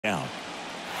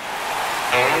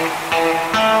I'm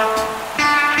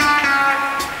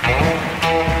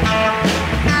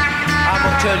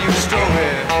gonna tell you a story.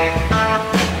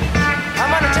 I'm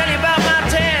gonna tell you about my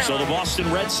town. So the Boston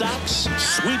Red Sox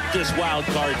sweep this wild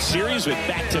card series with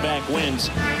back-to-back wins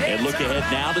and look ahead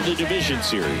now to the division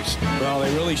series. Well,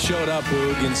 they really showed up,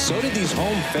 Boog, and so did these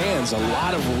home fans. A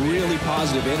lot of really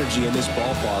positive energy in this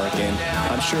ballpark, and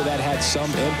I'm sure that had some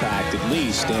impact at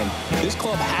least. And this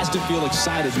club has to feel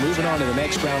excited moving on to the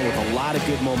next round with a lot of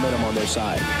good momentum on their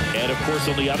side. And, of course,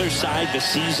 on the other side, the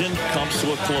season comes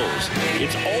to a close.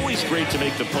 It's always great to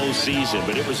make the postseason,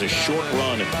 but it was a short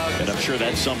run, and I'm sure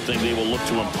that's something they will look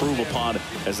to improve upon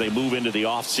as they move into the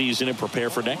offseason and prepare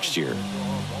for next year.